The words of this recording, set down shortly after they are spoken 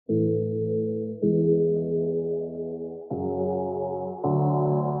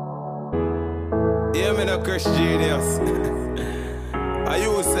me no Krish genius. Are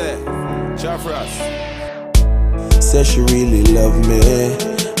you say, JaFrass? Say she really love me,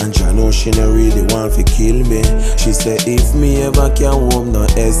 and I know she not really want to kill me. She say if me ever can home no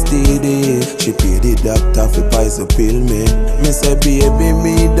STD, she pay the doctor for poison pill me. Me say baby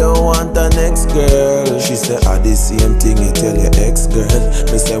me don't want an ex girl. She say I the same thing you tell your ex girl.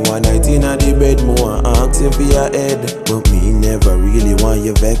 Me say one night in the bed me want ask you for your head, but me never really want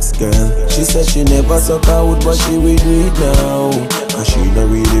your vex girl. She said she never suck out but she will do it now, and she not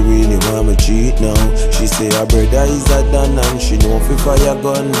really want me cheat now. She say her brother is a dan and she know fi fire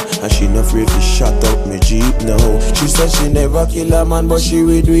gun, and she not afraid to shut up me Jeep now. She said she never kill a man but she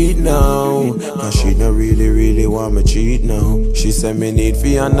will do it now, and she not really want me cheat now. She said me need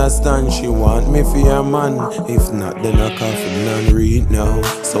fi understand, she want me fi her man. If not then I can't fi none read now.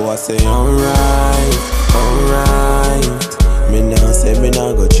 So I say alright. Me nah say me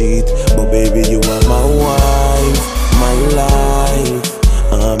nah go cheat, but baby you are my wife, my life.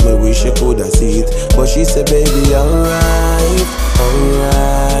 Me wish you coulda see it, but she said baby alright.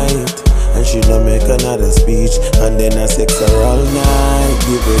 And she don't make another speech, and then I sex her all night,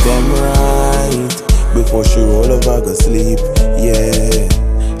 give her them right before she roll over go sleep. Yeah,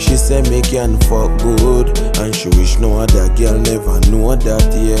 she said me can fuck good, and she wish no other girl never know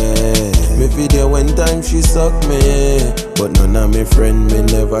that. Yeah, me video when time she suck me, but none of me friend me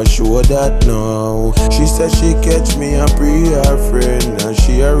never show that no. She said she catch me and pre her friend, and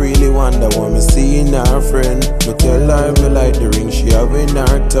she a really wonder what me see in her friend. Me tell her me like the ring she have in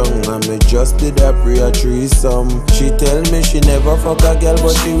her tongue, and me just did a pre a threesome. She tell me she never fuck a girl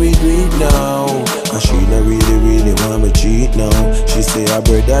but she will do it now, and she not really want me cheat now. She say her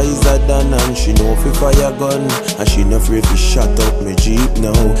brother is a dan and she know fi fire gun, and she not afraid to shut up me Jeep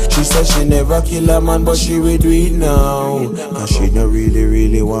now. She said she never kill a man but she will do it now, and she not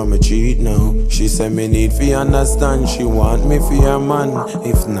really want me cheat now. She said me need fi understand, she want me fi her man.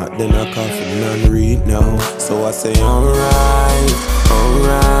 If not then I can't fi none read now. So I say alright.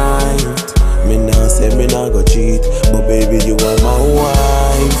 Me nah say me nah go cheat, but baby you are my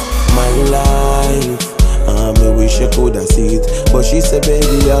wife, my life. Me wish you coulda see it, but she said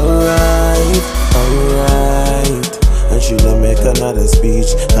baby alright. And she don't make another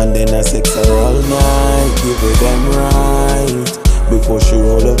speech, and then I sex her all night, give her them right before she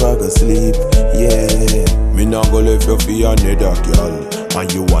roll over go sleep. Yeah, Me nah go left you for another girl,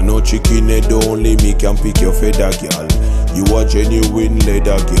 and you are no chicken head, only me can pick your feather girl. You are genuine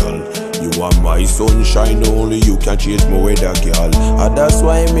leather girl, you are my sunshine, only you can change my weather girl. And that's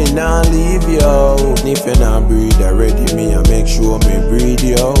why me nah leave you. If you nah breathe already, me I make sure me breathe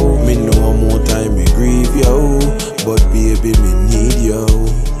you. Me know more time me grieve you, but baby me need you.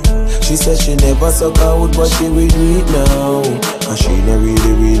 She said she never suck out but she will do it now, and she not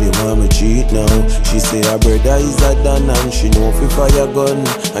really want me cheat now. She say her brother is a dan and she know fi fire gun,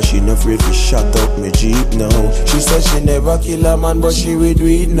 and she not afraid to shut up me Jeep now. She said she never kill a man but she will do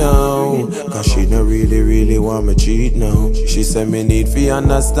it now, cause she not really want me cheat now. She said me need fi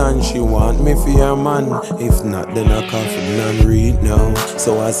understand, she want me fi her man. If not then I can't fi none read now.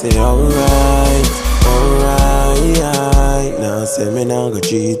 So I say alright. Now say me nah go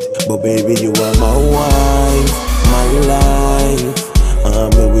cheat, but baby you are my wife, my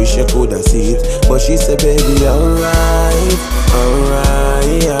life. Me wish you coulda see it, but she said baby alright.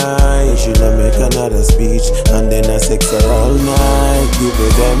 She not make another speech, and then I sex her all night, give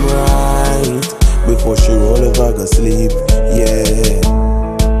her them right before she roll over go sleep. Yeah,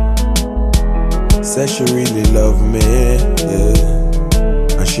 say she really love me,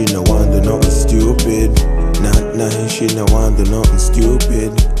 yeah, and she no want do nothing stupid. Not nice, she no want do nothing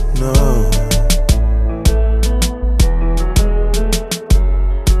stupid.